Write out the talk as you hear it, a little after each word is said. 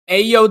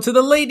Hey, yo, to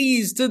the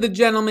ladies, to the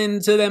gentlemen,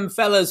 to them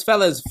fellas,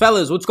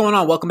 what's going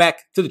on? Welcome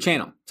back to the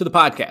channel, to the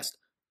podcast.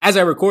 As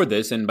I record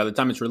this, and by the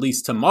time it's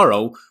released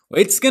tomorrow,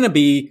 it's going to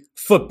be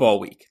football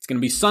week. It's going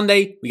to be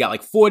Sunday. We got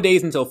like 4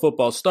 days until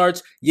football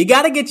starts. You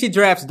got to get your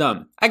drafts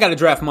done. I got to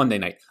draft Monday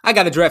night. I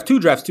got to draft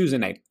 2 drafts Tuesday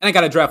night. And I got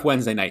to draft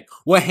Wednesday night.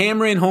 We're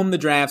hammering home the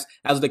drafts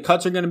as the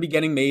cuts are going to be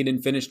getting made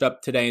and finished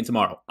up today and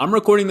tomorrow. I'm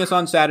recording this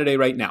on Saturday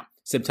right now.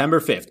 September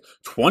 5th,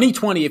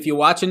 2020. If you're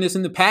watching this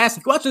in the past,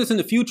 if you're watching this in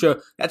the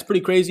future, that's pretty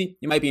crazy.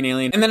 You might be an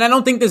alien. And then I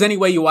don't think there's any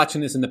way you're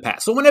watching this in the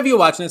past. So whenever you're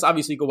watching this,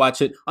 obviously you can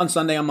watch it on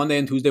Sunday, on Monday,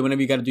 and Tuesday,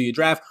 whenever you got to do your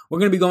draft. We're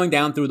going to be going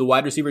down through the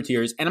wide receiver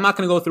tiers, and I'm not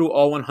going to go through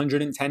all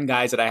 110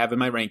 guys that I have in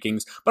my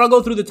rankings, but I'll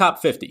go through the top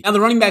 50. Now,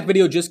 the running back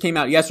video just came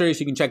out yesterday,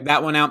 so you can check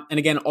that one out. And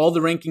again, all the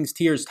rankings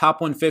tiers,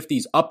 top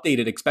 150s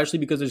updated, especially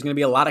because there's going to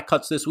be a lot of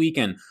cuts this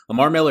weekend.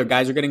 Lamar Miller,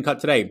 guys are getting cut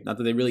today. Not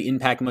that they really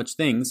impact much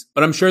things,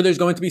 but I'm sure there's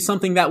going to be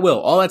something that will.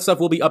 All that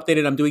stuff will be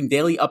updated. I'm doing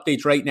daily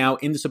updates right now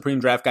in the Supreme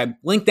Draft Guide,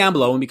 link down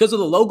below. And because of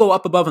the logo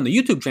up above on the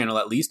YouTube channel,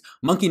 at least,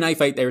 Monkey Knife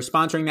Fight, they're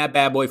sponsoring that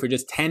bad boy for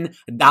just $10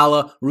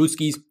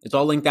 Rooskies. It's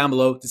all linked down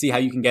below to see how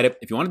you can get it.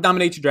 If you want to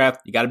dominate your draft,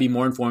 you got to be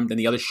more informed than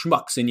the other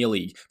schmucks in your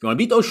league. If you want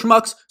to beat those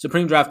schmucks,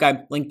 Supreme Draft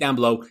Guide, link down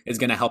below, is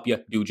going to help you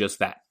do just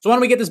that. So why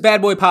don't we get this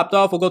bad boy popped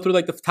off? We'll go through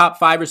like the top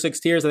 5 or 6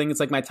 tiers. I think it's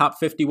like my top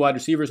 50 wide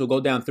receivers. We'll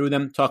go down through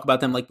them, talk about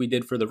them like we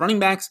did for the running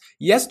backs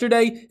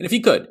yesterday. And if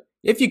you could,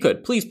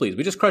 please,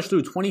 we just crushed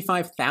through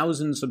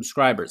 25,000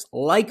 subscribers.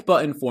 Like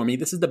button for me.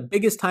 This is the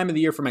biggest time of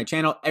the year for my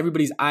channel.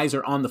 Everybody's eyes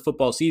are on the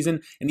football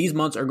season, and these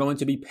months are going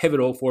to be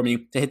pivotal for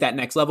me to hit that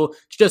next level.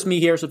 It's just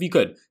me here, so if you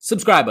could,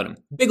 subscribe button.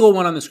 Big old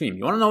one on the screen.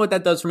 You want to know what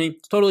that does for me?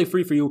 It's totally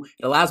free for you.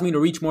 It allows me to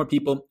reach more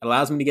people. It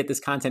allows me to get this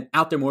content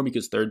out there more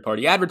because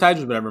third-party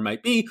advertisers, whatever it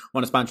might be,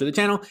 want to sponsor the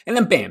channel. And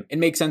then bam, it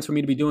makes sense for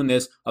me to be doing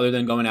this other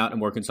than going out and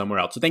working somewhere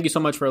else. So thank you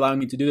so much for allowing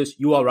me to do this.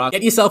 You all rock.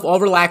 Get yourself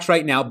all relaxed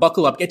right now.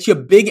 Buckle up. Get your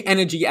big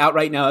energy out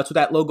right now. That's what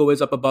that logo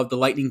is up above. The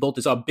lightning bolt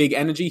is our big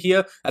energy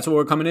here. That's what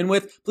we're coming in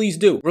with. Please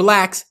do.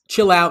 Relax,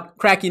 chill out,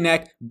 crack your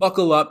neck,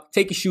 buckle up,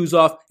 take your shoes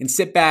off, and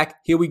sit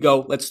back. Here we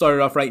go. Let's start it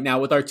off right now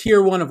with our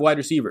tier 1 of wide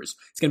receivers.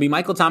 It's going to be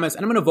Michael Thomas,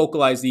 and I'm going to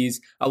vocalize these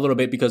a little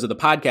bit because of the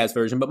podcast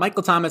version, but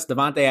Michael Thomas,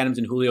 Davante Adams,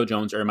 and Julio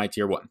Jones are in my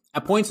tier 1.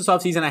 At points this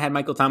offseason, I had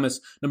Michael Thomas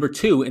number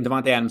 2 and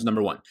Davante Adams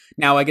number 1.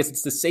 Now, I guess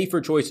it's the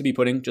safer choice to be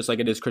putting, just like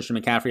it is Christian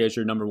McCaffrey as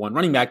your number 1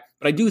 running back,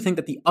 but I do think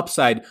that the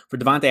upside for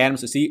Davante Adams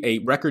to see a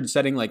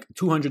record-setting like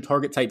 200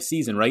 target type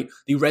season, right?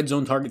 The red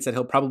zone targets that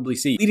he'll probably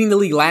see. Leading the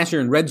league last year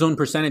in red zone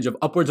percentage of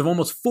upwards of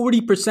almost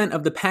 40%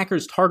 of the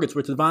Packers' targets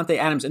were to Davante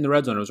Adams in the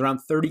red zone. It was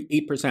around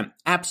 38%.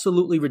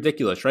 Absolutely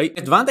ridiculous, right?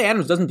 If Davante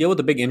Adams doesn't deal with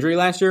a big injury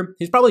last year,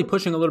 he's probably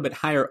pushing a little bit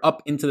higher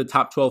up into the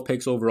top 12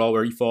 picks overall,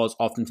 where he falls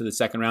often to the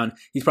second round.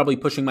 He's probably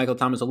pushing Michael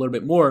Thomas a little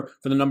bit more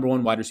for the number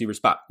 1 wide receiver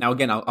spot. Now,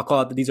 again, I'll call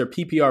out that these are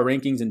PPR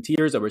rankings and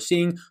tiers that we're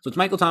seeing. So it's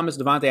Michael Thomas,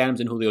 Davante Adams,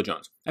 and Julio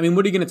Jones. I mean,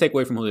 what are you going to take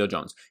away from Julio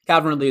Jones?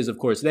 Calvin Ridley is, of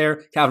course,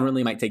 there. Calvin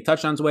Ridley might take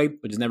touchdowns away,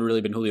 which has never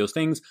really been Julio's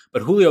things,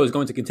 but Julio is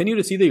going to continue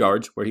to see the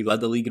yards, where he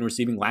led the league in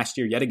receiving last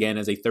year yet again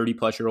as a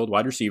 30-plus-year-old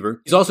wide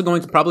receiver. He's also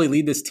going to probably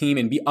lead this team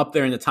and be up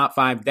there in the top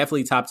 5,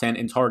 definitely top 10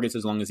 in targets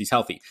as long as he's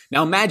healthy.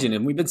 Now imagine,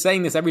 and we've been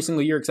saying this every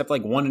single year except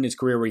like one in his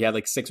career where he had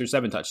like 6 or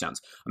 7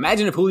 touchdowns.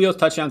 Imagine if Julio's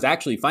touchdowns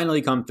actually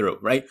finally come through,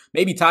 right?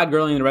 Maybe Todd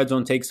Gurley in the red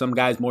zone takes some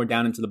guys more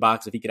down into the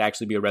box if he could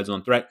actually be a red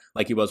zone threat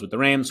like he was with the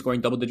Rams,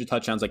 scoring double-digit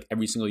touchdowns like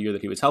every single year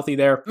that he was healthy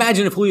there.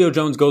 Imagine if Julio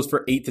Jones goes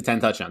for 8 to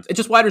 10 touchdowns. It's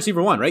just wide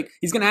receiver 1, right?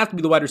 He's going to have to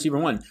be the wide receiver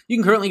 1. You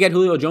can currently get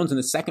Julio Jones in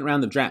the second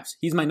round of drafts.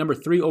 He's my number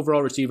 3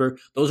 overall receiver.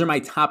 Those are my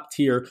top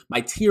tier,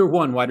 my tier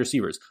 1 wide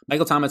receivers.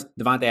 Michael Thomas,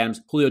 Davante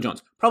Adams, Julio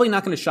Jones. Probably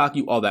not going to shock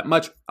you all that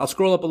much. I'll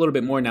scroll up a little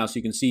bit more now so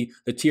you can see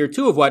the tier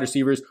 2 of wide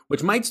receivers,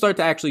 which might start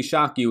to actually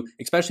shock you,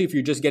 especially if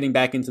you're just getting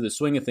back into the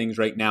swing of things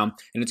right now.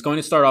 And it's going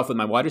to start off with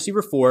my wide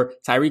receiver 4,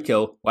 Tyreek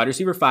Hill, wide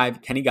receiver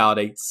 5, Kenny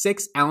Golladay,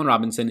 6, Allen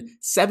Robinson,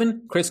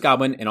 7, Chris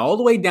Godwin, and all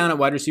the way down at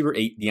wide receiver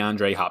 8,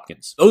 DeAndre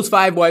Hopkins. Those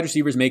 5 wide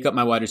receivers make up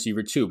my wide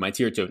receiver 2, my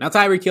tier 2. Now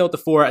Tyreek Hill at the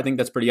 4, I think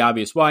that's pretty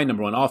obvious why.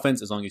 Number 1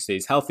 offense, as long as he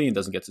stays healthy and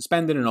doesn't get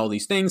suspended and all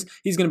these things,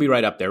 he's going to be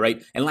right up there,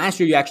 right? And last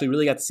year, you actually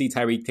really got to see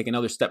Tyreek take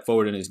another step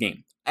forward in his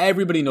game.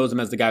 Everybody knows him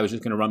as the guy who's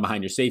just going to run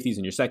behind your safeties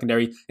and your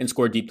secondary and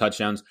score deep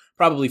touchdowns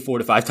probably 4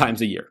 to 5 times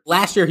a year.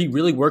 Last year, he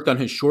really worked on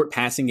his short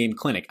passing game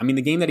clinic. I mean,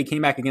 the game that he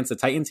came back against the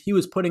Titans, he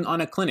was putting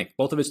on a clinic.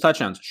 Both of his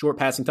touchdowns, short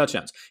passing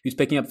touchdowns. He was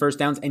picking up first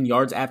downs and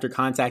yards after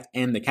contact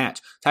and the catch.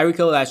 Tyreek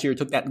Hill last year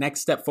took that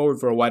next step forward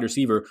for a wide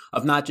receiver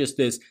of not just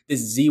this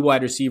Z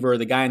wide receiver or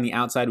the guy on the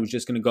outside who's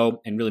just going to go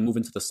and really move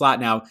into the slot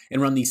now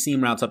and run these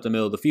seam routes up the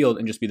middle of the field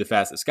and just be the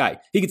fastest guy.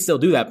 He could still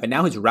do that, but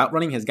now his route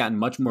running has gotten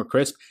much more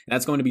crisp, and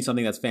that's going to be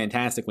something that's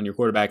fantastic fantastic when your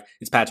quarterback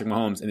is Patrick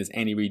Mahomes in this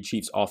Andy Reid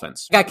Chiefs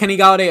offense. I got Kenny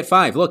Golladay at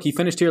 5. Look, he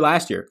finished here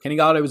last year. Kenny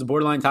Golladay was a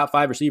borderline top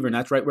 5 receiver, and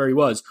that's right where he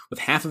was, with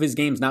half of his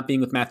games not being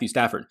with Matthew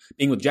Stafford,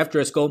 being with Jeff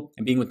Driscoll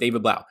and being with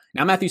David Blau.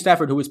 Now Matthew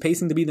Stafford, who was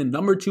pacing to be the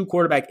number 2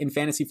 quarterback in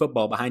fantasy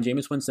football behind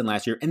Jameis Winston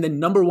last year, and the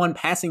number 1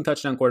 passing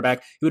touchdown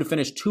quarterback, he would have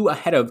finished 2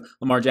 ahead of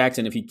Lamar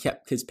Jackson if he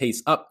kept his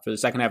pace up for the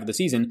second half of the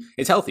season.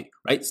 It's healthy,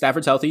 right?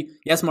 Stafford's healthy.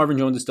 Yes, Marvin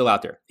Jones is still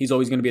out there. He's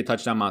always going to be a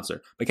touchdown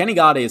monster. But Kenny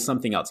Golladay is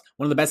something else.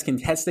 One of the best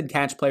contested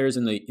catch players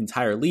in the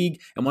entire league,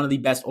 and one of the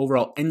best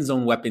overall end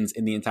zone weapons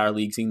in the entire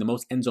league, seeing the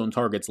most end zone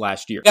targets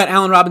last year. Got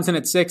Allen Robinson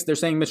at 6. They're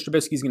saying Mitch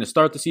Trubisky is going to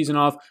start the season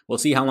off. We'll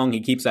see how long he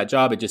keeps that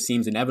job. It just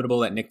seems inevitable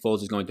that Nick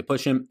Foles is going to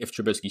push him if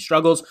Trubisky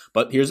struggles.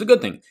 But here's the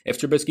good thing. If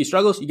Trubisky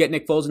struggles, you get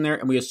Nick Foles in there,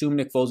 and we assume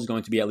Nick Foles is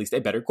going to be at least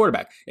a better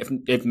quarterback.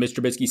 If Mitch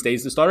Trubisky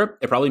stays the starter,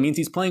 it probably means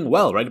he's playing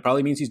well, right? It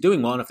probably means he's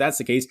doing well. And if that's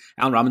the case,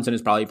 Allen Robinson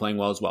is probably playing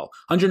well as well.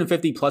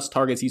 150 plus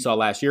targets he saw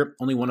last year.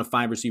 Only one of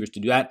 5 receivers to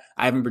do that.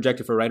 I have him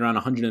projected for right around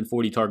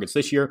 140 targets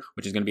this year,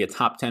 which is going to be a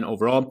top 10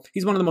 overall.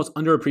 He's one of the most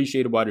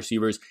underappreciated wide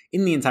receivers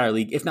in the entire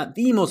league, if not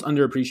the most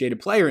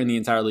underappreciated player in the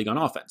entire league on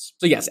offense.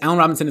 So yes, Allen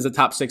Robinson is a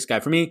top 6 guy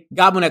for me.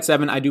 Godwin at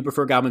 7. I do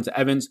prefer Godwin to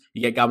Evans.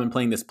 You get Godwin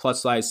playing this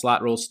plus size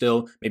slot role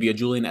still, maybe a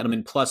Julian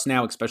Edelman plus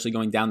now, especially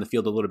going down the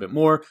field a little bit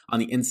more on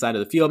the inside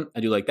of the field. I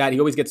do like that. He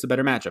always gets the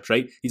better matchups,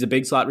 right? He's a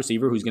big slot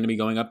receiver who's going to be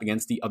going up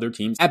against the other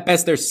teams. At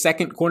best, their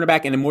second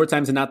cornerback, and in more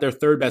times than not, their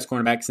third best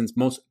cornerback, since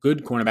most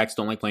good cornerbacks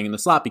don't like playing in the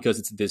slot because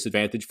it's a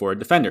disadvantage for a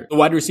defender. The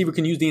wide receiver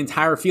can use the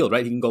entire field,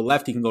 right? He can go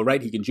left, he can go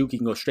right, he can juke, he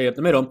can go straight up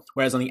the middle,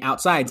 whereas on the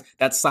outsides,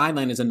 that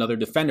sideline is another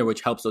defender,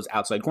 which helps those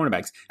outside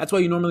cornerbacks. That's why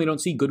you normally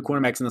don't see good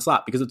cornerbacks in the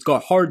slot, because it's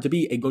hard to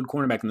be a good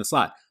cornerback in the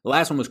slot. The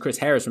last one was Chris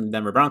Harris from the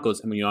Denver Broncos,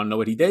 and when you don't know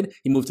what he did,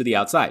 he moved to the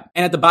outside.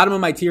 And at the bottom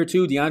of my tier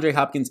 2, DeAndre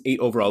Hopkins, 8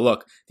 overall.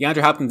 Look,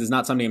 DeAndre Hopkins is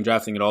not somebody I'm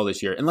drafting at all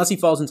this year, unless he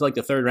falls into like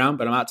the 3rd round,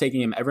 but I'm not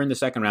taking him ever in the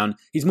 2nd round.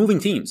 He's moving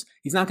teams.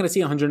 He's not going to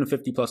see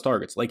 150 plus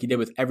targets like he did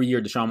with every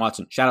year Deshaun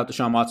Watson. Shout out to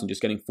Deshaun Watson,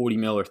 just getting $40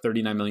 million or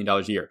 $39 million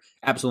a year.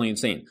 Absolutely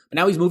insane. But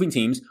now he's moving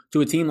teams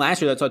to a team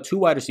last year that saw 2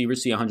 wide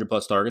receivers see 100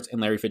 plus targets in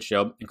Larry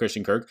Fitzgerald and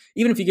Christian Kirk.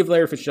 Even if you give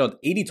Larry Fitzgerald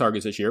 80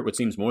 targets this year, which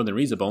seems more than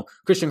reasonable,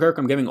 Christian Kirk,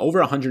 I'm giving over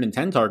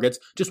 110 targets.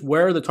 Just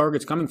where are the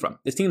targets coming from?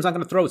 This team's not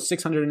going to throw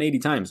 680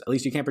 times. At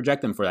least you can't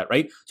project them for that,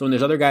 right? So when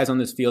there's other guys on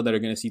this field that are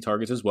going to see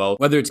targets as well,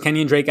 whether it's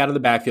Kenyon Drake out of the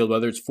backfield,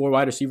 whether it's 4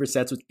 wide receiver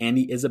sets with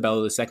Andy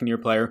Isabella, the second-year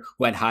player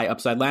who had high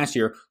upside last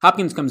year,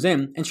 Hopkins comes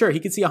in, and sure, he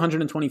could see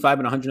 125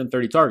 and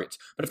 130 targets.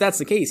 But if that's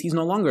the case, he's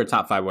no longer a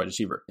top 5 wide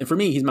receiver. And for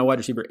me, he's my wide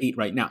receiver 8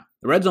 right now.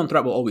 The red zone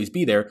threat will always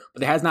be there,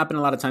 but there has not been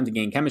a lot of time to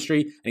gain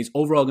chemistry, and he's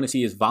overall going to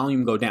see his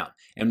volume go down.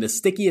 And the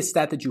stickiest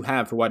stat that you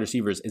have for wide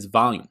receivers is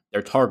volume,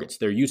 their targets,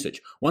 their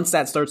usage. Once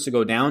that starts to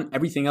go down,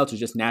 everything else is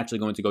just naturally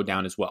going to go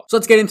down as well. So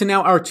let's get into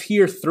now our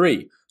tier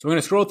 3. So we're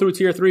going to scroll through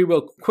tier 3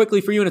 real quickly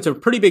for you, and it's a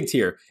pretty big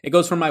tier. It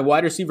goes from my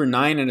wide receiver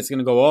 9, and it's going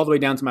to go all the way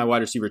down to my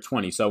wide receiver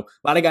 20. So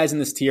a lot of guys in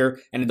this tier,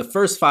 and in the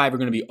first 5 are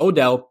going to be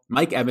Odell,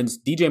 Mike Evans,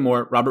 DJ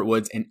Moore, Robert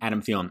Woods, and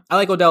Adam Thielen. I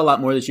like Odell a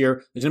lot more this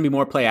year. There's going to be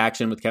more play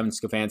action with Kevin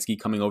Stefanski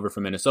coming over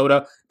from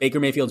Minnesota.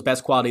 Baker Mayfield's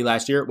best quality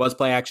last year was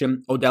play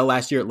action. Odell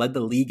last year led the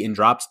league in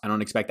drops. I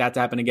don't expect that to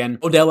happen again.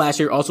 Odell last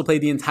year also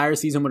played the entire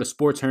season with a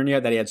sports hernia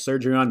that he had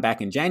surgery on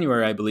back in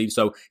January, I believe.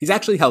 So he's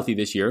actually healthy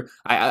this year.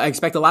 I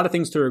expect a lot of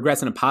things to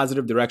regress in a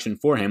positive direction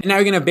for him. And now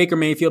you're going to have Baker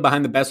Mayfield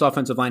behind the best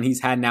offensive line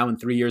he's had now in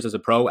 3 years as a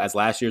pro, as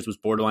last year's was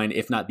borderline,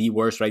 if not the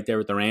worst, right there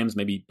with the Rams,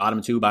 maybe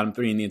bottom 2, bottom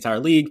 3 in the entire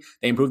league.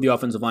 They improved the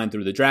offensive line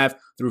through the draft,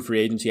 through free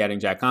agency, adding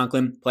Jack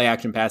Conklin. Play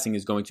action passing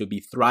is going to be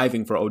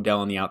thriving for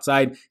Odell on the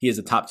outside. He is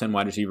a top 10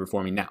 wide receiver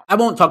for me now. I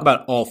won't talk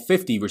about all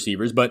 50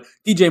 receivers, but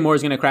DJ Moore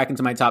is going to crack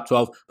into my top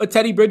 12. But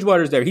Teddy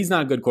Bridgewater's there. He's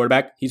not a good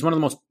quarterback. He's one of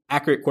the most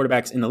accurate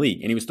quarterbacks in the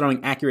league, and he was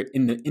throwing accurate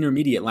in the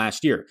intermediate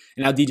last year.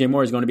 And now DJ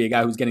Moore is going to be a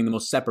guy who's getting the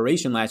most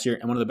separation last year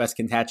and one of the best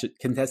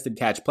contested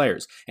catch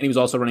players. And he was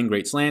also running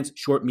great slants.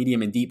 Short,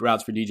 medium, and deep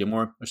routes for DJ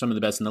Moore are some of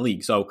the best in the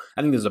league. So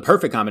I think this is a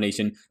perfect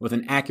combination with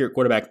an accurate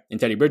quarterback in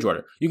Teddy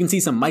Bridgewater. You can see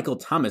some Michael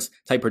Thomas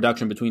type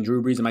production between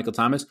Drew Brees and Michael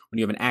Thomas when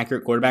you have an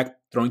accurate quarterback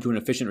throwing to an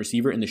efficient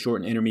receiver in the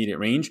short and intermediate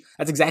range.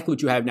 That's exactly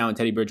what you have now in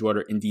Teddy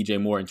Bridgewater and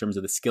DJ Moore in terms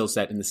of the skill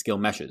set and the skill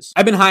meshes.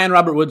 I've been high on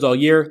Robert Woods all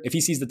year. If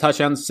he sees the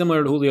touchdowns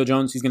similar to Julio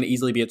Jones, he's going to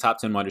easily be a top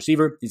 10 wide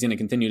receiver. He's going to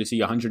continue to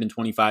see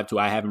 125 to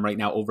I have him right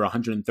now over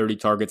 130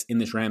 targets in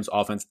this Rams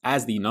offense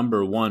as the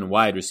number 1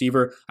 wide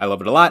receiver. I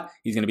love it a lot.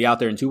 He's going to be out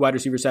there in 2 wide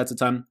receiver sets a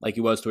ton like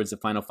he was towards the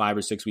final 5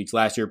 or 6 weeks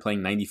last year, playing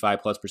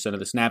 95+% of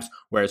the snaps,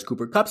 whereas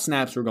Cooper Kupp's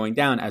snaps were going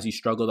down as he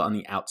struggled on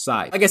the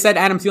outside. Like I said,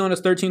 Adam Thielen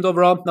is 13th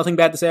overall. Nothing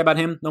bad to say about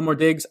him. No more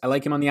digs. I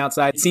like him on the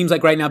outside. It seems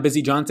like right now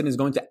Busy Johnson is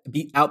going to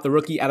beat out the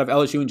rookie out of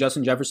LSU and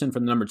Justin Jefferson for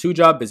the number 2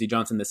 job. Busy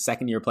Johnson, the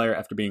second-year player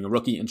after being a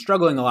rookie and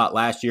struggling a lot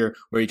last year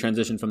where he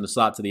transitioned from the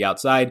slot to the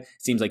outside.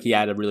 Seems like he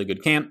had a really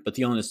good camp, but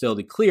Thielen is still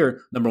the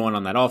clear number 1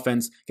 on that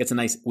offense. Gets a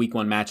nice week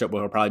 1 matchup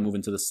where he'll probably move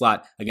into the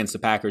slot against the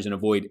Packers and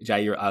avoid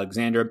Jair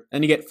Alexander.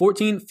 Then you get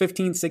 14,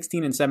 15,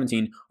 16, and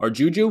 17 are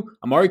Juju,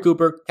 Amari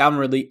Cooper, Calvin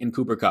Ridley, and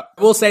Cooper Kupp.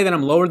 I will say that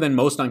I'm lower than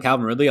most on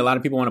Calvin Ridley. A lot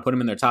of people want to put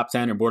him in their top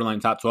 10 or borderline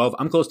top 12.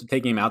 I'm close to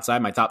taking him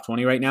outside my top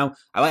 20 right now.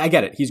 I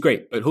get it. He's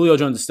great, but Julio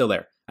Jones is still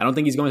there. I don't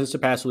think he's going to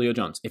surpass Julio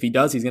Jones. If he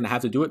does, he's going to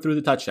have to do it through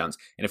the touchdowns.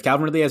 And if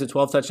Calvin Ridley has a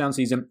 12 touchdown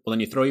season, well, then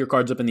you throw your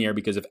cards up in the air,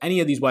 because if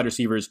any of these wide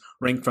receivers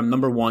ranked from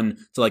number 1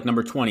 to like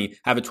number 20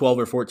 have a 12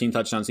 or 14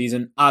 touchdown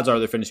season, odds are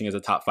they're finishing as a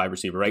top 5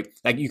 receiver, right?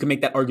 Like, you can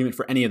make that argument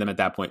for any of them at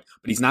that point.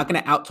 But he's not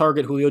going to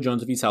out-target Julio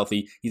Jones if he's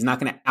healthy. He's not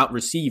going to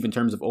out-receive in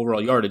terms of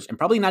overall yardage, and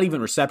probably not even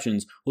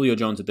receptions Julio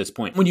Jones at this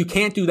point. When you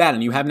can't do that,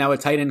 and you have now a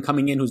tight end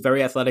coming in who's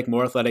very athletic,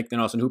 more athletic than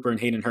Austin Hooper and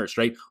Hayden Hurst,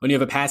 right? When you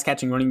have a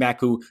pass-catching running back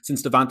who,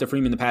 since Devonta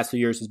Freeman the past few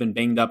years, has been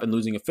banged up and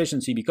losing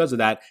efficiency because of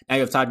that, now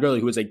you have Todd Gurley,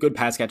 who is a good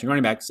pass-catching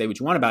running back. Say what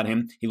you want about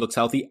him. He looks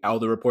healthy. All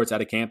the reports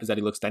out of camp is that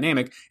he looks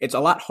dynamic. It's a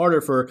lot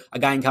harder for a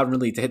guy in Calvin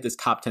Ridley to hit this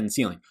top 10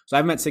 ceiling. So I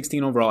have him at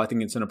 16 overall. I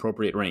think it's an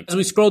appropriate range. As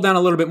we scroll down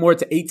a little bit more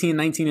to 18,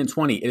 19, and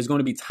 20, it is going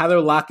to be Tyler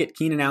Lockett,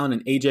 Keenan Allen,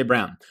 and A.J.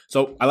 Brown.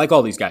 So I like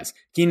all these guys.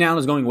 Keenan Allen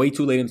is going way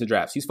too late into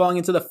drafts. He's falling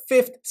into the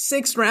 5th,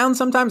 6th round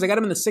sometimes. I got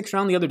him in the 6th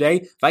round the other day.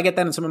 If I get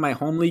that in some of my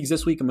home leagues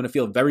this week, I'm going to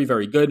feel very,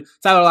 very good.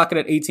 Tyler Lockett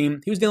at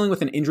 18. He was dealing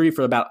with an injury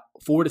for about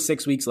 4 to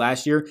 6 weeks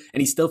last year,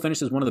 and he still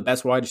finished as one of the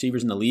best wide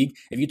receivers in the league.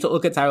 If you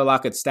look at Tyler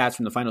Lockett's stats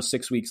from the final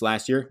 6 weeks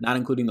last year, not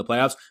including the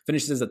playoffs,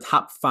 finishes as a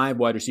top 5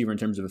 wide receiver in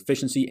terms of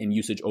efficiency and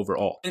usage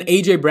overall. And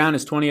A.J. Brown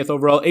is 20th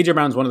overall. A.J.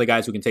 Brown is one of the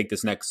guys who can take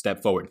this next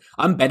step forward.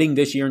 I'm betting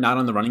this year not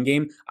on the running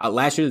game.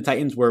 Last year, the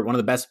Titans were one of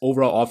the best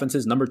overall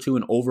offenses, number 2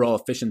 in overall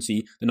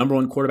efficiency, the number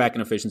 1 quarterback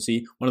in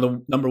efficiency, one of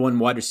the number 1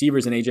 wide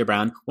receivers in A.J.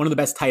 Brown, one of the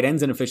best tight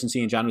ends in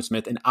efficiency in Jonnu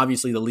Smith, and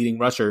obviously the leading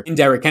rusher in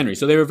Derrick Henry.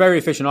 So they were a very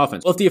efficient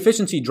offense. Well, if the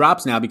efficiency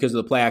drops now because of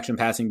the play action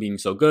passing being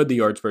so good, the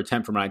yards per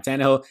attempt from Ryan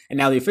Tannehill, and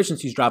now the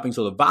efficiency is dropping,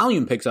 so the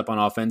volume picks up on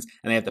offense,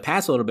 and they have to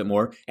pass a little bit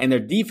more, and their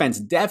defense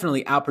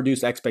definitely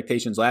outproduced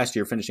expectations last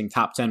year, finishing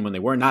top 10 when they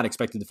were not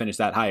expected to finish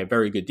that high, a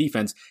very good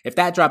defense. If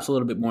that drops a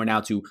little bit more now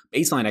to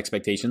baseline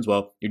expectations,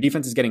 well, your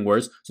defense is getting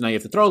worse, so now you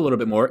have to throw a little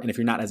bit more, and if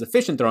you're not as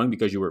efficient throwing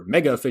because you were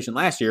mega efficient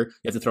last year,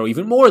 you have to throw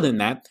even more than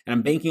that, and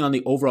I'm banking on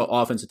the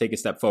overall offense to take a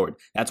step forward.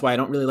 That's why I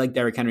don't really like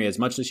Derrick Henry as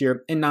much this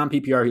year. In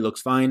non-PPR, he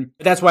looks fine,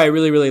 but that's why I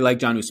really, really like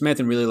Jonnu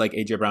Smith and really like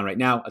A.J. Brown right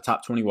now, a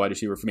top 20 wide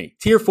receiver for me.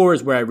 Tier 4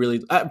 is where I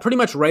really, pretty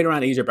much right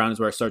around A.J. Brown is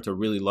where I start to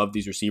really love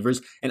these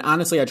receivers, and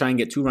honestly, I try and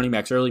get 2 running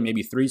backs early,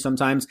 maybe 3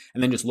 sometimes,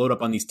 and then just load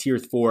up on these tier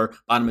 4,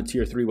 bottom of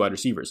tier 3 wide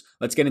receivers.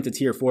 Let's get into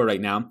tier 4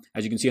 right now.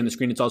 As you can see on the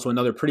screen, it's also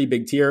another pretty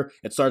big tier.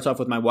 It starts off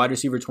with my wide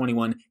receiver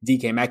 21,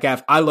 DK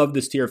Metcalf. I love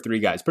this tier of 3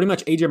 guys. Pretty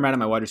much A.J. Brown at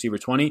my wide receiver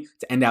 20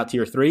 to end out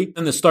tier 3.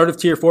 And the start of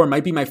tier 4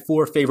 might be my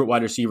 4 favorite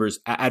wide receivers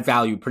at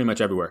value pretty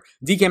much everywhere.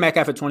 DK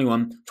Metcalf at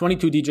 21,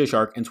 22 DJ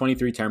Shark, and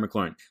 23 Terry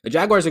McLaurin. The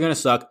Jaguars are going to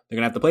suck. They're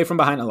going to have to play from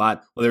behind a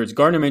lot. Whether it's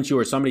Gardner Minshew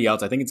or somebody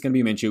else, I think it's going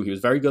to be Minshew. He was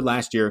very good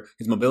last year.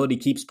 His mobility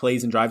keeps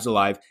plays and drives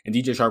alive. And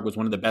DJ Shark was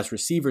one of the best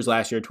receivers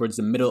last year towards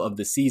the middle of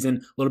the season. A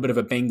little bit of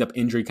a banged up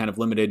injury kind of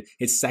limited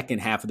his second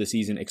half of the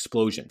season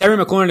explosion. Terry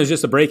McLaurin is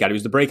just a breakout. He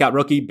was the breakout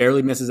rookie,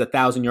 barely misses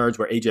 1,000 yards,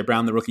 where A.J.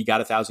 Brown, the rookie, got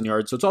 1,000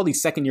 yards. So it's all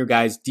these second year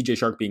guys, DJ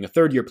Shark being a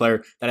third year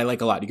player, that I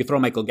like a lot. You could throw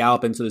Michael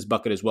Gallup into this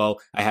bucket as well.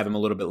 I have him a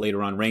little bit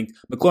later on ranked.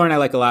 McLaurin I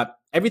like a lot.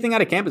 Everything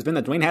out of camp has been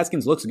that Dwayne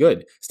Haskins looks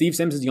good. Steve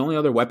Sims is the only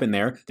other weapon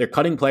there. They're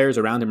cutting players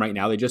around him right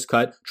now. They just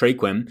cut Trey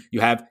Quinn.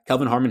 You have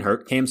Kelvin Harmon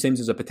hurt. Cam Sims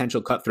is a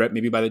potential cut threat.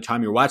 Maybe by the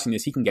time you're watching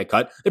this, he can get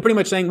cut. They're pretty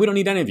much saying, we don't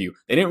need any of you.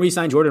 They didn't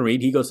re-sign Jordan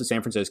Reed. He goes to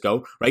San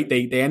Francisco, right?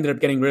 They ended up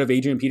getting rid of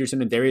Adrian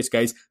Peterson and Darius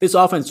Guice. This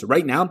offense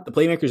right now, the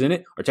playmakers in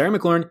it are Terry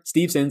McLaurin,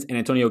 Steve Sims, and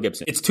Antonio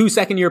Gibson. It's 2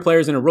 second-year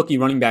players and a rookie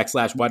running back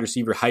 / wide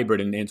receiver hybrid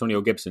in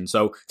Antonio Gibson.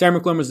 So Terry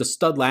McLaurin was the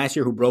stud last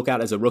year who broke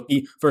out as a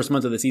rookie. First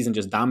month of the season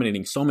just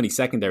dominating so many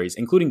secondaries,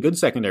 including good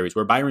secondaries,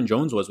 where Byron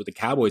Jones was with the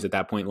Cowboys at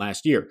that point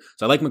last year.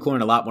 So I like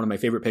McLaurin a lot, one of my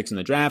favorite picks in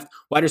the draft.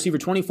 Wide receiver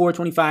 24,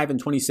 25, and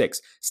 26.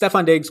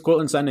 Stephon Diggs,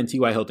 Courtland Sutton, and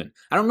T.Y. Hilton.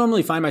 I don't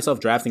normally find myself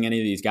drafting any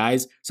of these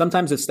guys.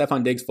 Sometimes if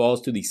Stephon Diggs falls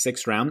to the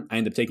 6th round, I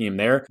end up taking him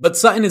there. But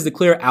Sutton is the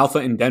clear alpha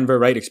in Denver,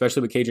 right?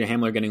 Especially with KJ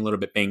Hamler getting a little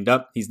bit banged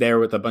up. He's there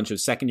with a bunch of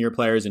second-year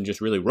players and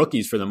just really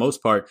rookies for the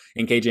most part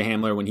in KJ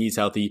Hamler when he's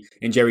healthy,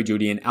 and Jerry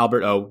Jeudy and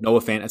Albert O, Noah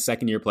Fant, a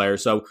second-year player.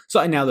 So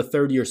Sutton now the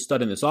 3rd-year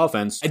stud in this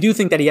offense. I do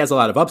think that he has a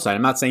lot of upside.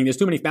 I'm not saying there's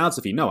too many mouths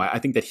to feed. No, I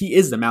think that he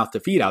is the mouth to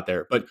feed out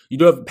there. But you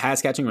do have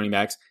pass-catching running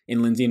backs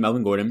in Lindsey and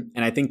Melvin Gordon,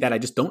 and I think that I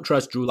just don't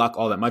trust Drew Lock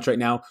all that much right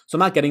now, so I'm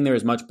not getting there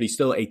as much, but he's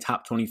still a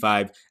top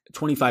 25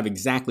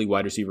 exactly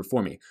wide receiver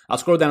for me. I'll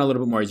scroll down a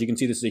little bit more. As you can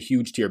see, this is a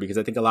huge tier because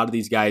I think a lot of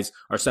these guys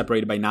are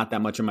separated by not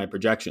that much in my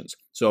projections.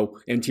 So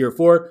in tier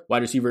 4,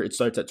 wide receiver, it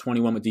starts at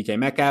 21 with DK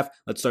Metcalf.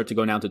 Let's start to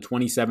go down to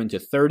 27 to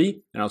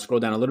 30, and I'll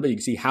scroll down a little bit. You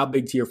can see how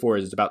big tier 4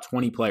 is. It's about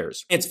 20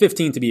 players. It's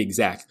 15 to be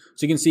exact.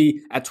 So you can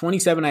see at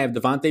 27, I have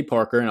Devontae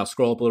Parker, and I'll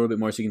scroll up a little bit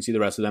more so you can see the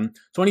rest of them.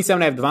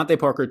 27, I have Devontae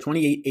Parker,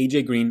 28,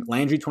 AJ Green,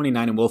 Landry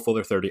 29, and Will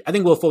Fuller 30. I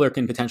think Will Fuller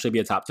can potentially be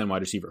a top 10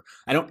 wide receiver.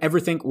 I don't ever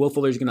think Will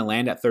Fuller is going to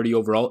land at 30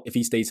 overall if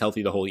he stays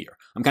healthy the whole year.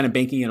 I'm kind of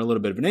banking in a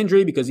little bit of an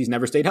injury because he's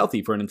never stayed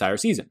healthy for an entire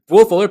season. If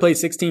Will Fuller plays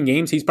 16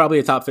 games, he's probably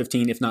a top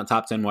 15, if not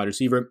top 10 wide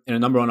receiver and a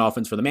number 1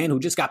 offense for the man who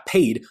just got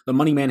paid, the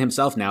money man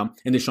himself now,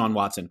 in Deshaun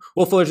Watson.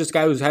 Will Fuller's this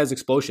guy who has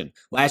explosion.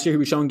 Last year, he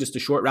was showing just the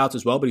short routes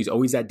as well, but he's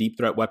always that deep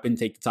threat weapon,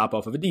 take the top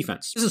off of a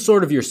defense. This is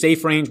sort of your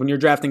safe range when you're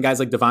drafting guys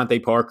like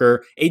Devontae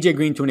Parker, AJ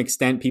Green to an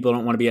extent. People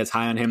don't want to be as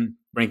high on him.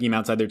 ranking him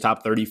outside their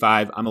top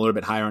 35. I'm a little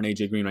bit higher on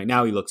AJ Green right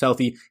now. He looks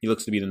healthy. He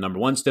looks to be the number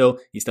one still.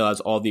 He still has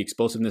all the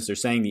explosiveness they're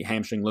saying. The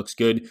hamstring looks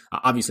good.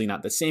 Obviously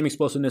not the same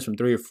explosiveness from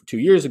 3 or 2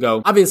 years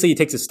ago. Obviously he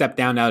takes a step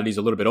down now that he's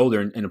a little bit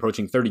older and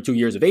approaching 32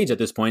 years of age at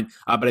this point,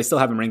 but I still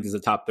have him ranked as a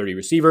top 30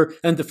 receiver.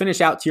 And to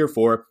finish out tier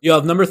 4, you'll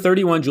have number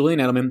 31, Julian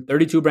Edelman,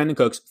 32, Brandon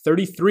Cooks,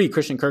 33,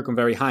 Christian Kirk, I'm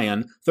very high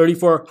on,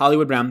 34,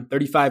 Hollywood Brown,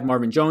 35,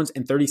 Marvin Jones,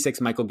 and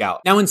 36, Michael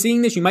Gallup. Now, in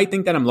seeing this, you might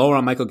think that I'm lower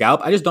on Michael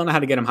Gallup. I just don't know how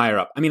to get him higher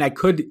up. I mean, I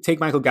could take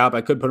Michael Gallup.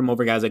 I could put him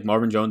over guys like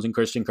Marvin Jones and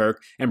Christian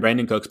Kirk and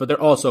Brandon Cooks, but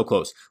they're all so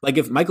close. Like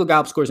if Michael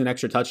Gallup scores an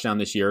extra touchdown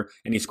this year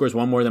and he scores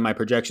one more than my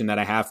projection that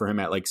I have for him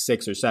at like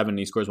 6 or 7, and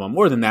he scores one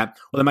more than that,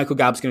 well, then Michael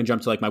Gallup's going to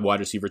jump to like my wide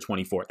receiver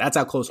 24. That's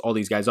how close all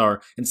these guys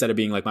are instead of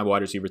being like my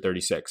wide receiver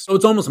 36. So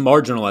it's almost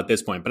marginal at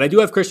this point, but I do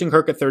have Christian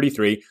Kirk at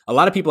 33. A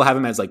lot of people have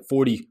him as like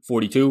 40,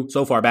 42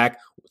 so far back.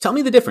 Tell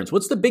me the difference.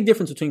 What's the big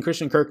difference between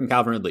Christian Kirk and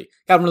Calvin Ridley?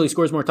 Calvin Ridley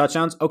scores more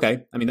touchdowns.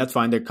 Okay. I mean, that's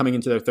fine. They're coming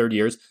into their third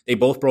years. They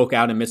both broke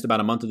out and missed about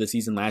a month of the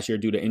season last year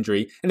due to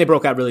injury. And they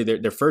broke out really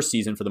their first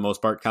season for the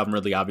most part. Calvin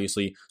Ridley,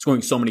 obviously,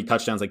 scoring so many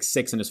touchdowns, like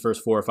 6 in his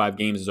first 4 or 5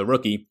 games as a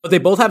rookie. But they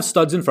both have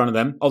studs in front of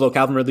them. Although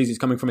Calvin Ridley's is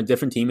coming from a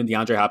different team in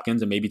DeAndre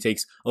Hopkins and maybe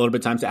takes a little bit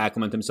of time to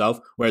acclimate himself.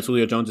 Whereas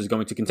Julio Jones is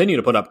going to continue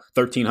to put up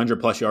 1,300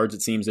 plus yards,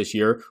 it seems, this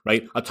year,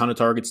 right? A ton of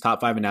targets, top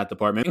 5 in that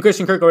department. And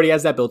Christian Kirk already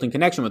has that built-in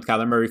connection with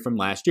Kyler Murray from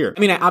last year. I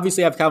mean, I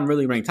obviously have Calvin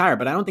Ridley ranked higher,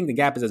 but I don't think the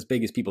gap is as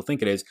big as people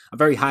think it is. I'm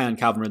very high on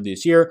Calvin Ridley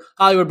this year.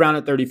 Hollywood Brown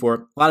at 34.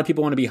 A lot of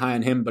people want to be high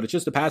on him, but it's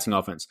just a passing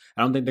offense.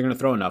 I don't think they're going to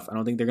throw enough. I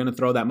don't think they're going to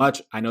throw that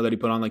much. I know that he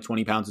put on like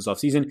 20 pounds this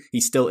offseason.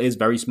 He still is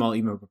very small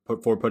even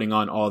for putting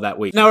on all that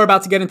weight. Now we're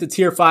about to get into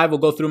tier 5. We'll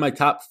go through my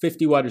top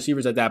 50 wide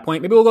receivers at that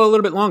point. Maybe we'll go a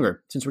little bit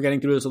longer since we're getting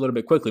through this a little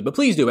bit quickly, but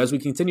please do as we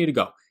continue to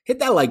go. Hit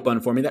that like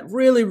button for me. That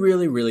really,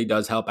 really, really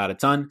does help out a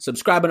ton.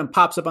 Subscribe button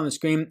pops up on the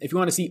screen. If you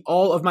want to see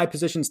all of my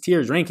positions,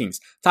 tiers, rankings,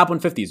 top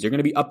 150s, they're going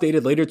to be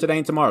updated later today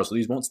and tomorrow. So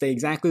these won't stay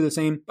exactly the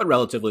same, but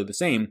relatively the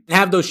same. And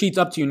have those sheets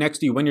up to you next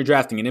to you when you're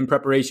drafting and in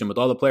preparation with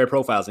all the player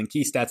profiles and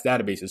key stats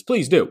databases.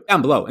 Please do.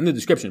 Down below in the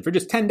description for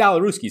just $10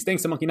 Rooskies.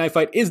 Thanks to Monkey Knife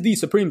Fight is the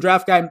supreme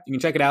draft guide. You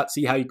can check it out,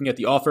 see how you can get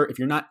the offer. If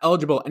you're not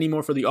eligible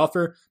anymore for the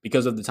offer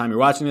because of the time you're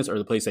watching this or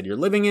the place that you're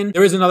living in,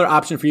 there is another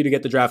option for you to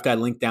get the draft guide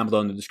linked down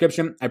below in the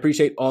description. I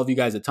appreciate all of you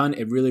guys a ton.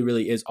 It really,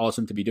 really is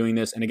awesome to be doing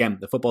this. And again,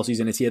 the football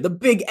season is here. The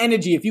big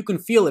energy, if you can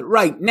feel it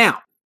right now,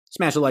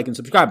 smash the like and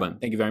subscribe button.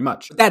 Thank you very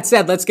much. With that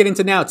said, let's get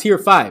into now tier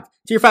 5.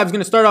 Tier 5 is going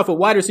to start off with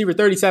wide receiver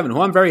 37,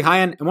 who I'm very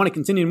high on and want to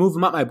continue to move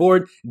him up my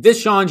board.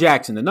 DeSean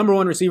Jackson, the number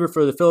 1 receiver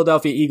for the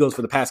Philadelphia Eagles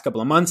for the past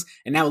couple of months,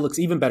 and now it looks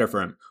even better for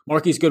him.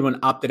 Marquise Goodwin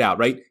opted out,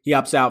 right? He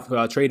opts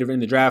out, traded in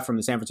the draft from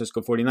the San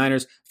Francisco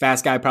 49ers.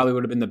 Fast guy probably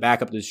would have been the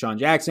backup to DeSean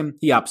Jackson.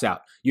 He opts out.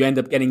 You end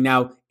up getting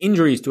now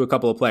injuries to a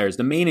couple of players.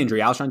 The main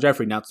injury, Alshon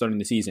Jeffrey, not starting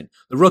the season.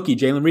 The rookie,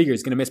 Jalen Reagor,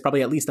 is going to miss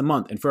probably at least a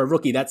month. And for a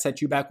rookie, that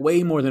sets you back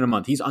way more than a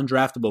month. He's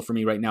undraftable for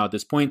me right now at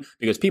this point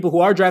because people who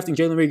are drafting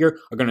Jalen Reagor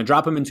are going to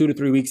drop him in 2 to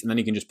 3 weeks, and then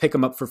you can just pick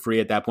him up for free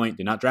at that point.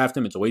 Do not draft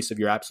him. It's a waste of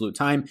your absolute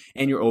time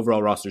and your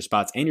overall roster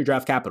spots and your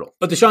draft capital.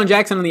 But DeSean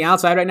Jackson on the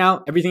outside right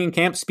now, everything in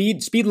camp,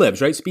 speed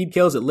lives, right? Speed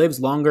kills. It lives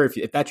longer.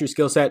 If that's your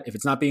skill set, if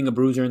it's not being a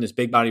bruiser and this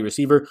big body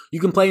receiver, you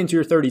can play into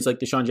your 30s like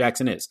DeSean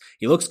Jackson is.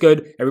 He looks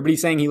good.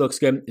 Everybody's saying he looks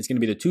good. It's going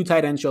to be the 2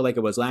 tight end show like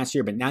it was last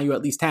year, but now you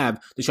at least have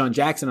DeSean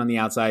Jackson on the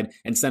outside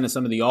instead of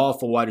some of the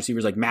awful wide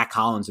receivers like Mac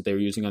Hollins that they were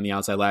using on the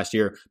outside last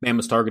year. Man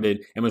was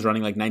targeted and was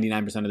running like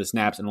 99% of the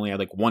snaps and only had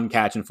like 1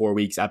 catch in 4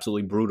 weeks.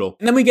 Absolutely brutal.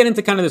 And then we get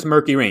into kind of this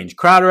murky range.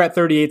 Crowder at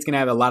 38 is going to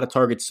have a lot of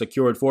targets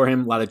secured for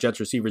him. A lot of Jets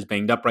receivers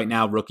banged up right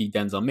now. Rookie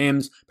Denzel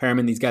Mims,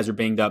 Perriman, these guys are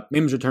banged up.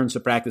 Mims returns to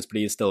practice, but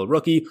he is still a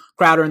rookie.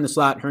 Crowder in the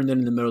slot, Herndon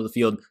in the middle of the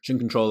field should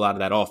control a lot of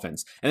that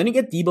offense. And then you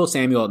get Deebo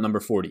Samuel at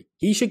number 40.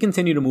 He should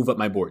continue to move up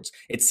my boards.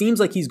 It seems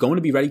like he's going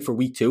to be ready for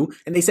week 2,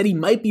 and they said he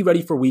might be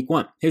ready for week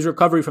 1. His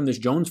recovery from this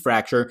Jones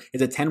fracture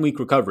is a 10-week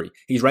recovery.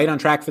 He's right on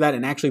track for that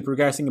and actually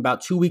progressing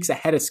about 2 weeks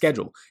ahead of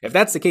schedule. If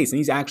that's the case and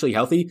he's actually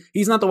healthy,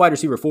 he's not the wide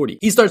receiver 40.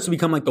 He starts to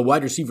become like the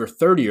wide receiver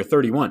 30 or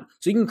 31.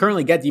 So you can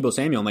currently get Deebo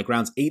Samuel in like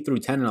rounds 8 through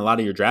 10 in a lot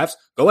of your drafts.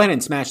 Go ahead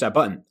and smash that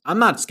button. I'm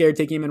not scared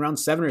taking him in round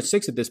 7 or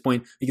 6 at this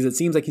point because it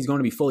seems like he's going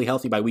to be fully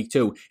healthy by week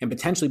 2 and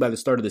potentially by the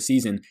start of the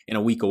season in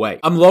a week away.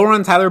 I'm lower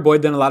on Tyler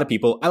Boyd than a lot of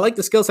people. I like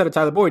the skill set of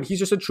Tyler Boyd. He's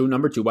just a true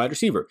number 2 wide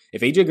receiver.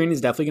 If AJ Green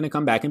is definitely going to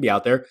come back and be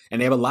out there, and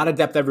they have a lot of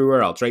depth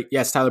everywhere else, right?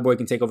 Yes, Tyler Boyd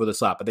can take over the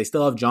slot, but they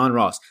still have John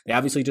Ross. They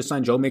obviously just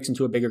signed Joe Mixon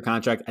to a bigger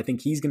contract. I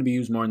think he's going to be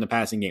used more in the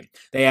passing game.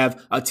 They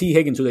have T.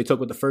 Higgins, who they took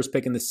with the first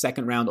pick in the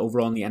 2nd round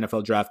overall in the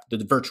NFL draft,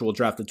 the virtual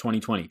draft of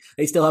 2020.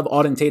 They still have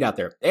Auden Tate out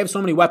there. They have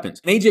so many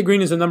weapons. And AJ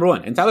Green is the number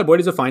 1, and Tyler Boyd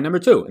is a fine number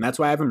 2, and that's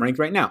why I have him ranked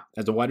right now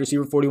as a wide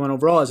receiver 41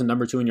 overall, as a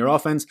number 2 in your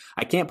offense.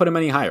 I can't put him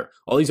any higher.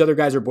 All these other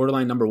guys are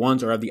borderline number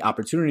 1s or have the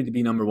opportunity to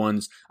be number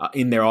 1s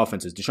in their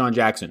offenses. DeSean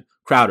Jackson,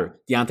 Crowder,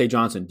 Deontay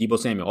Johnson, Deebo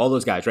Samuel, all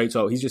those guys, right?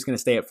 So he's just going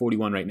to stay at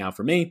 41 right now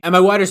for me. And my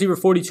wide receiver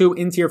 42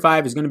 in tier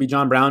 5 is going to be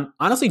John Brown.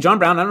 Honestly, John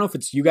Brown, I don't know if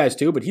it's you guys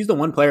too, but he's the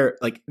one player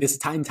like this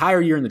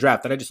entire year in the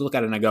draft that I just look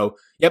at it and I go,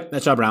 yep,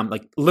 that's John Brown.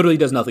 Like literally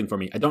does nothing for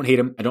me. I don't hate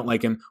him. I don't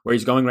like him. Where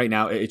he's going right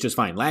now, it's just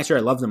fine. Last year,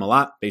 I loved him a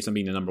lot based on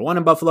being the number 1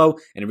 in Buffalo,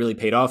 and it really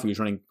paid off. He was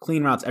running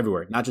clean routes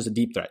everywhere, not just a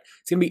deep threat.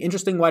 It's going to be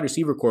interesting wide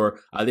receiver core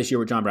this year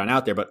with John Brown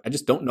out there, but I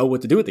just don't know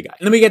what to do with the guy.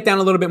 And then we get down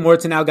a little bit more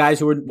to now guys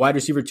who are wide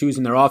receiver 2s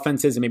in their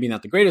offenses, and maybe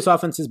not the greatest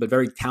offenses, but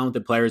very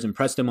talented players in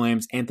Preston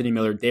Williams, Anthony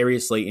Miller,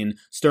 Darius Slayton,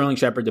 Sterling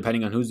Shepard,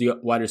 depending on who's the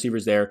wide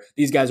receivers there.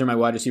 These guys are my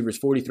wide receivers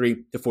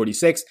 43 to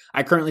 46.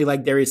 I currently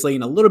like Darius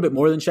Slayton a little bit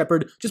more than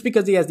Shepard just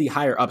because he has the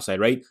higher upside,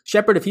 right?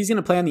 Shepard, if he's going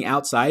to play on the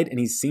outside, and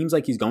he seems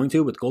like he's going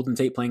to with Golden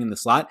Tate playing in the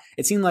slot,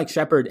 it seemed like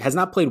Shepard has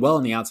not played well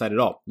on the outside at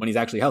all when he's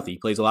actually healthy. He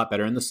plays a lot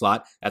better in the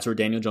slot. That's where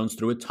Daniel Jones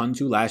threw a ton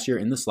to last year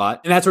in the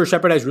slot. And that's where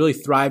Shepard has really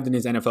thrived in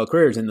his NFL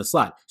career is in the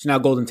slot. So now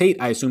Golden Tate,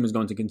 I assume, is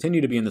going to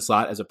continue to be in the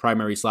slot as a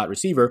primary slot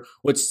receiver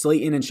with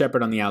Slayton and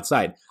Shepard on the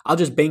outside. I'll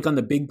just bank on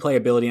the big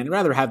playability and I'd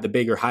rather have the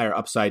bigger, higher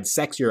upside,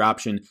 sexier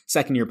option,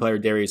 second-year player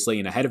Darius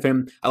Slayton ahead of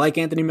him. I like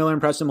Anthony Miller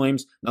and Preston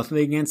Williams. Nothing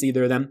against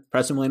either of them.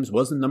 Preston Williams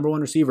was the number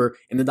 1 receiver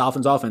in the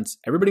Dolphins offense.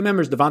 Everybody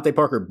remembers Devontae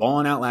Parker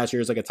balling out last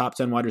year as like a top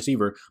 10 wide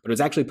receiver, but it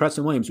was actually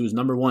Preston Williams who was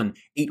number 1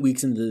 8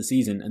 weeks into the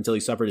season until he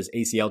suffered his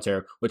ACL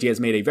tear, which he has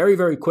made a very,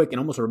 very quick and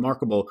almost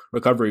remarkable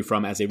recovery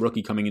from as a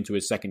rookie coming into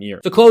his second year.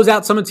 To close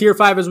out some of tier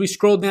 5 as we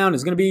scroll down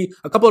is going to be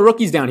a couple of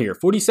rookies down here.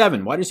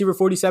 47, wide receiver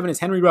 47 is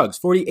Henry Ruggs.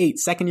 48,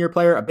 second-year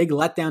player, a big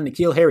letdown,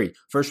 N'Keal Harry,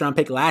 first-round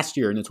pick last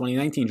year in the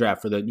 2019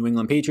 draft for the New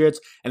England Patriots.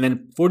 And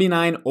then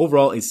 49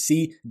 overall is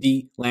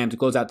CeeDee Lamb to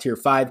close out tier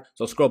 5.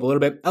 So I'll scroll up a little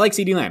bit. I like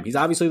CeeDee Lamb. He's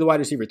obviously the wide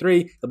receiver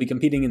 3. He'll be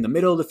competing in the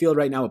middle of the field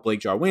right now with Blake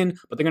Jarwin,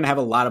 but they're going to have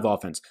a lot of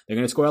offense. They're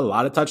going to score a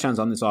lot of touchdowns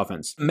on this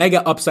offense.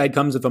 Mega upside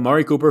comes with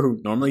Amari Cooper, who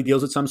normally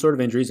deals with some sort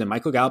of injuries, and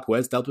Michael Gallup, who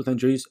has dealt with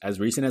injuries as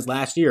recent as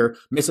last year,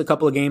 miss a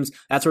couple of games.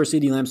 That's where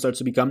CeeDee Lamb starts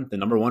to become the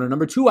number 1 or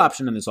number 2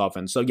 option in this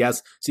offense. So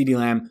yes, CeeDee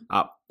Lamb,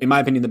 in my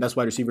opinion, the best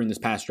wide receiver in this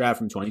past draft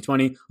from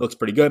 2020. Looks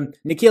pretty good.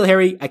 N'Keal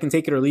Harry, I can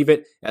take it or leave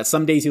it.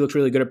 Some days he looks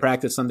really good at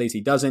practice. Some days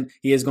he doesn't.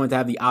 He is going to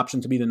have the option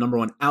to be the number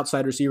 1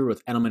 outside receiver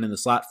with Edelman in the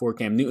slot for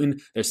Cam Newton.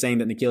 They're saying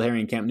that N'Keal Harry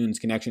and Cam Newton's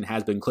connection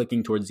has been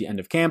clicking towards the end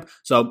of camp.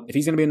 So if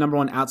he's going to be a number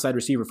 1 outside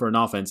receiver for an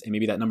offense and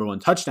maybe that number 1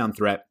 touchdown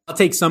threat, I'll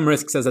take some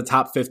risks as a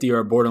top 50 or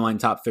a borderline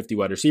top 50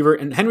 wide receiver.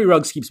 And Henry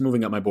Ruggs keeps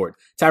moving up my board.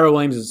 Tyrell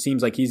Williams, it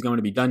seems like he's going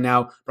to be done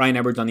now. Bryan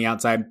Edwards on the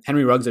outside.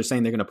 Henry Ruggs, they're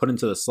saying they're going to put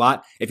into the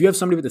slot. If you have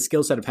somebody with the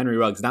skill set of Henry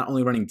Ruggs, not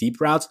only running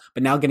deep routes,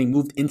 but now getting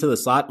moved into the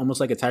slot, almost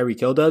like a Tyreek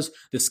Hill does,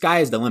 the sky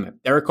is the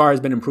limit. Derek Carr has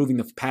been improving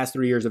the past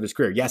 3 years of his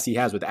career. Yes, he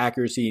has with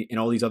accuracy in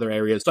all these other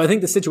areas. So I think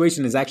the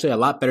situation is actually a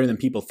lot better than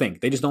people think.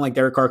 They just don't like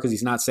Derek Carr because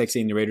he's not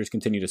sexy and the Raiders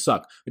continue to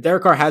suck. But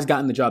Derek Carr has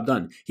gotten the job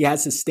done. He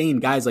has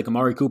sustained guys like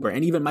Amari Cooper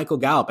and even Michael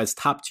Gallup as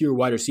top tier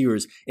wide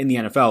receivers in the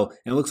NFL.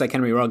 And it looks like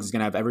Henry Ruggs is going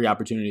to have every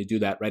opportunity to do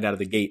that right out of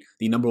the gate.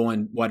 The number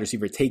 1 wide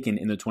receiver taken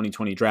in the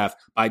 2020 draft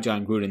by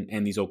John Gruden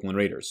and these Oakland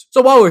Raiders.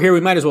 So while we're here,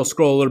 we might as well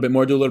scroll a little bit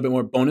more, do a little bit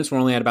more bonus. We're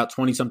only at about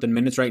 20 something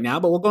minutes right now,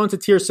 but we'll go into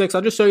tier 6.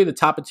 I'll just show you the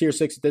top of tier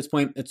 6 at this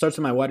point. It starts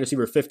with my wide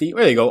receiver 50.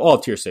 There you go, all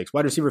tier 6.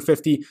 Wide receiver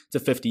 50 to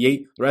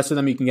 58. The rest of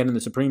them you can get in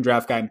the Supreme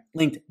Draft Guide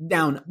linked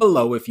down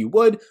below if you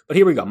would. But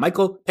here we go.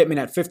 Michael Pittman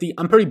at 50.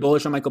 I'm pretty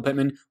bullish on Michael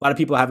Pittman. A lot of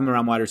people have him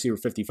around wide receiver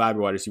 55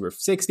 or wide receiver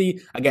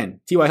 60. Again,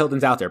 T.Y.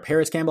 Hilton's out there.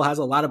 Paris Campbell has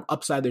a lot of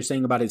upside they're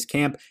saying about his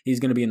camp. He's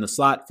going to be in the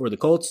slot for the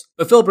Colts.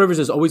 But Philip Rivers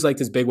has always liked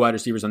his big wide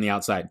receivers on the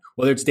outside,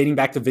 whether it's dating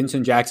back to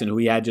Vincent Jackson, who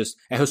he had just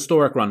a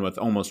historic run with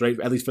almost, right?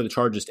 At least for the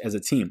Chargers as a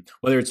team.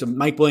 Whether it's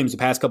Mike Williams the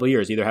past couple of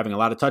years, either having a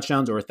lot of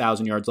touchdowns or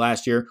 1,000 yards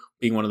last year,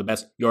 being one of the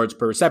best yards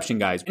per reception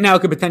guys. And now it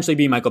could potentially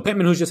be Michael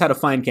Pittman, who's just had a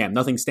fine camp.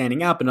 Nothing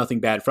standing out, but nothing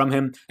bad from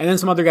him. And then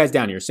some other guys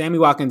down here. Sammy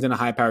Watkins in a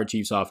high-powered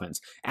Chiefs offense.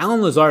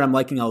 Allen Lazard, I'm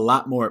liking a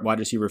lot more at wide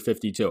receiver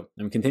 52.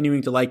 I'm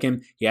continuing to like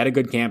him. He had a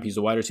good camp. He's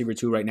a wide receiver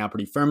 2 right now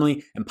pretty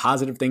firmly, and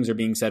positive things are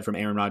being said from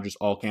Aaron Rodgers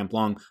all camp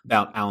long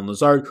about Allen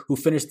Lazard, who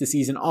finished the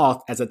season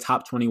off as a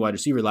top 20 wide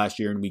receiver last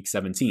year in week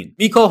 17.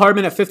 Mecole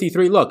Hardman at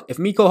 53. Look, if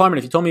Mecole Hardman,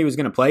 if you told me he was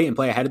going to play and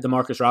play ahead of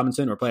DeMarcus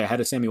Robinson or play ahead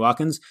of Sammy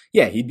Watkins,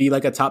 yeah, he'd be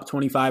like a top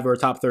 25 or a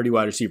top 30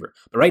 wide receiver.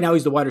 But right now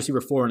he's the wide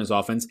receiver 4 in his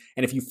offense.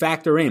 And if you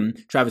factor in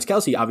Travis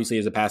Kelce, obviously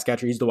as a pass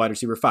catcher, he's the wide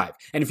receiver 5.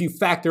 And if you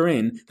factor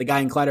in the guy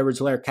in Clyde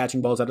Edwards-Helaire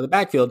catching balls out of the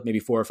backfield, maybe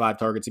 4 or 5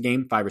 targets a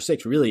game, 5 or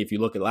 6, really, if you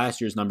look at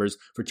last year's numbers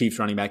for Chiefs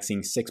running back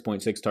seeing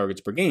 6.6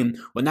 targets per game,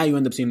 well, now you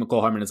end up seeing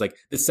Mecole Hardman as like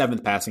the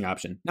 7th passing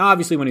option. Now,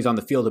 obviously, when he's on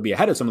the field, he'll be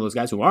ahead of some of those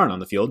guys who aren't on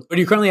the field. But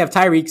you currently have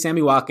Tyreek,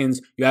 Sammy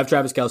Watkins, you have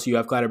Travis Kelce, you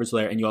have Clyde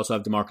Edwards-Helaire, and you also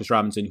have DeMarcus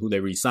Robinson, who they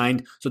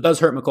re-signed. So it does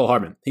hurt Mecole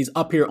Hardman. He's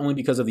up here only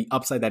because of the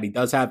upside that he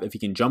does have if he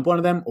can jump one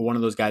of them or one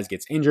of those guys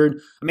gets injured.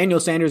 Emmanuel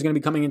Sanders is going to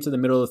be coming into the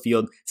middle of the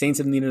field. Saints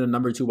have needed a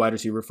number 2 wide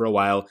receiver for a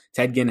while.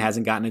 Ted Ginn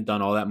hasn't gotten it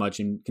done all that much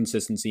in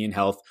consistency and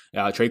health.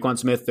 Traquan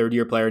Smith,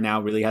 third-year player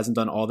now, really hasn't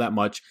done all that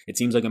much. It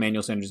seems like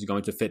Emmanuel Sanders is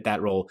going to fit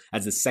that role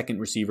as the second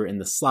receiver in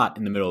the slot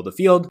in the middle of the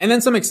field. And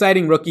then some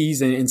exciting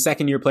rookies in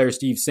second-year player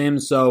Steve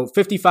Sims. So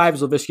 55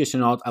 is Laviska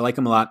Shenault. I like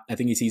him a lot. I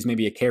think he sees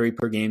maybe a carry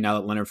per game now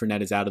that Leonard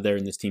Fournette is out of there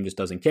and this team just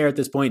doesn't care at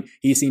this point,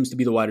 he seems to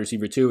be the wide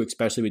receiver 2,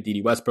 especially with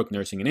Dede Westbrook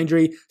nursing an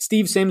injury.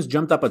 Steve Sims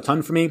jumped up a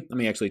ton for me. Let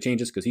me actually change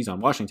this because he's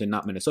on Washington,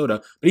 not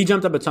Minnesota. But he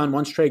jumped up a ton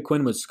once Trey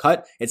Quinn was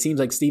cut. It seems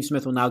like Steve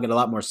Smith will now get a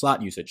lot more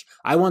slot usage.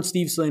 I want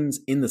Steve Sims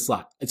in the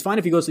slot. It's fine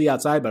if he goes to the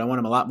outside, but I want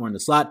him a lot more in the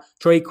slot.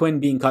 Trey Quinn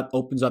being cut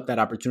opens up that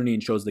opportunity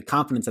and shows the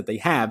confidence that they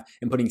have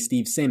in putting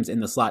Steve Sims in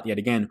the slot yet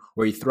again,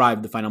 where he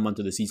thrived the final month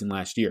of the season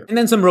last year. And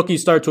then some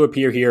rookies start to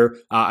appear here.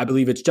 I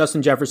believe it's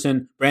Justin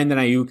Jefferson, Brandon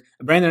Ayuk.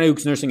 Brandon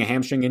Ayuk's nursing a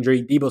hamstring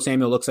injury. Deebo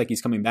Samuel looks like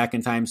he's coming back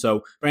in time.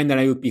 So Brandon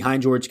Ayuk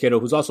behind George Kittle,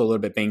 who's also a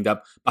little bit banged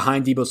up,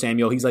 behind Deebo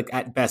Samuel. He's like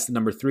at best the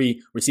number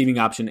 3 receiving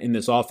option in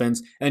this offense.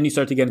 And then you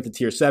start to get into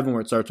tier 7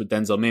 where it starts with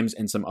Denzel Mims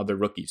and some other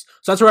rookies.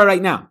 So that's where I'm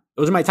right now.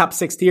 Those are my top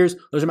 6 tiers.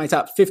 Those are my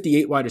top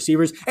 58 wide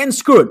receivers. And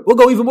screw it, we'll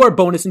go even more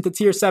bonus into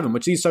tier 7,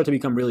 which these start to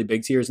become really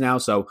big tiers now.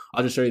 So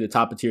I'll just show you the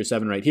top of tier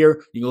 7 right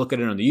here. You can look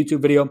at it on the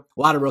YouTube video.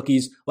 A lot of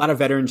rookies, a lot of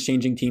veterans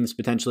changing teams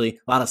potentially,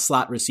 a lot of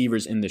slot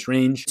receivers in this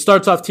range.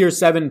 Starts off tier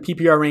 7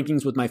 PPR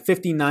rankings with my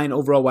 59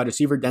 overall wide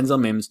receiver, Denzel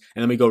Mims.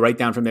 And then we go right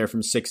down from there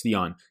from 60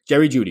 on.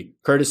 Jerry Jeudy,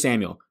 Curtis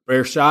Samuel,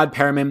 Rashad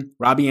Perriman,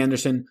 Robbie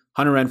Anderson,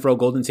 Hunter Renfrow,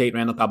 Golden Tate,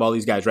 Randall Cobb, all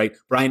these guys, right?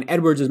 Brian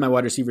Edwards is my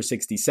wide receiver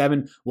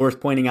 67. Worth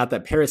pointing out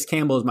that Paris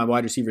Campbell is my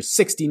wide receiver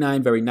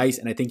 69. Very nice.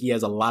 And I think he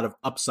has a lot of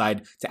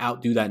upside to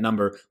outdo that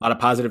number. A lot of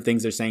positive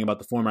things they're saying about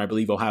the former, I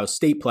believe, Ohio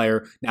State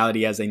player. Now that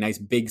he has a nice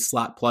big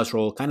slot plus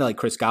role, kind of like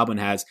Chris Godwin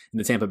has in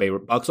the Tampa Bay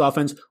Bucs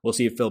offense. We'll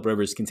see if Philip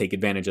Rivers can take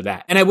advantage of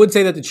that. And I would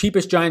say that the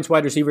cheapest Giants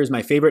wide receiver is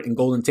my favorite in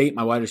Golden Tate,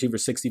 my wide receiver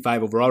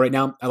 65 overall right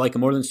now. I like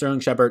him more than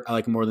Sterling Shepard. I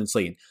like him more than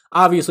Slayton.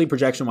 Obviously,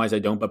 projection-wise, I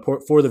don't, but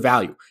for the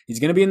value, he's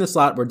going to be in the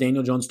slot where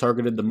Daniel Jones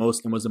targeted the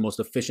most and was the most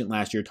efficient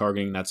last year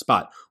targeting that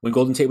spot. When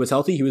Golden Tate was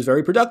healthy, he was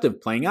very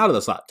productive playing out of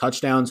the slot.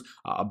 Touchdowns,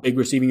 big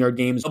receiving yard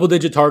games,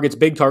 double-digit targets,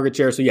 big target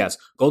share. So yes,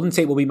 Golden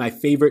Tate will be my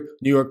favorite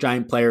New York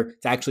Giant player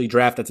to actually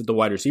draft that's at the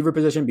wide receiver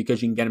position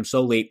because you can get him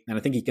so late, and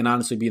I think he can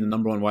honestly be the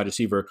number 1 wide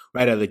receiver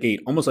right out of the gate,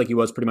 almost like he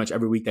was pretty much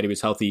every week that he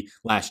was healthy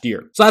last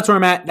year. So that's where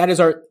I'm at. That is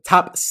our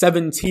top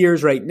 7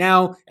 tiers right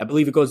now. I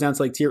believe it goes down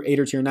to like tier 8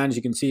 or tier 9. As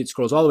you can see, it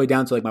scrolls all the way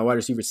down to like my wide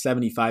receiver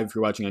 75 if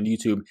you're watching on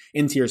YouTube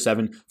in tier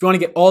 7. If you want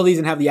to get all these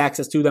and have the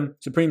access to them,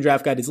 Supreme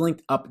Draft Guide is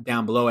linked up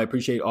down below. I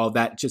appreciate all of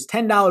that. Just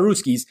 $10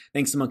 Rooskies.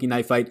 Thanks to Monkey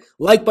Knife Fight.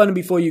 Like button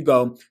before you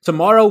go.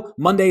 Tomorrow,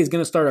 Monday, is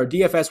going to start our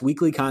DFS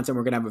weekly content.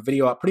 We're going to have a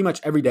video out pretty much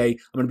every day. I'm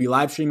going to be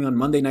live streaming on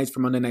Monday nights for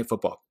Monday Night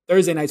Football,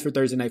 Thursday nights for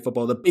Thursday Night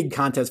Football, the big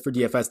contest for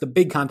DFS, the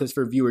big contest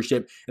for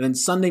viewership, and then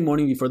Sunday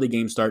morning before the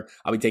game start,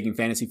 I'll be taking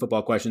fantasy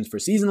football questions for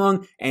season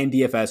long and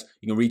DFS.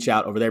 You can reach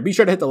out over there. Be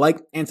sure to hit the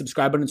like and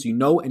subscribe button so you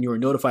know and you are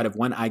notified of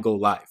when I go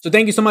live. So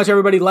thank you so much,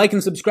 everybody. Like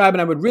and subscribe,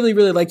 and I would really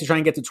like to try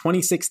and get to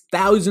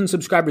 26,000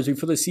 subscribers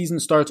before the season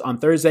starts on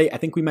Thursday. I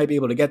think we might be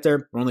able to get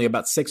there. We're only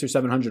about 600 or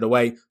 700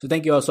 away. So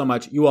thank you all so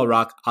much. You all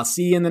rock. I'll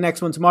see you in the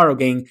next one tomorrow,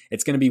 gang.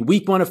 It's going to be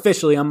week 1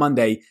 officially on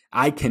Monday.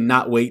 I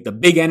cannot wait. The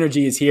big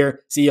energy is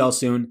here. See y'all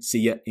soon. See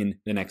you in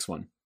the next one.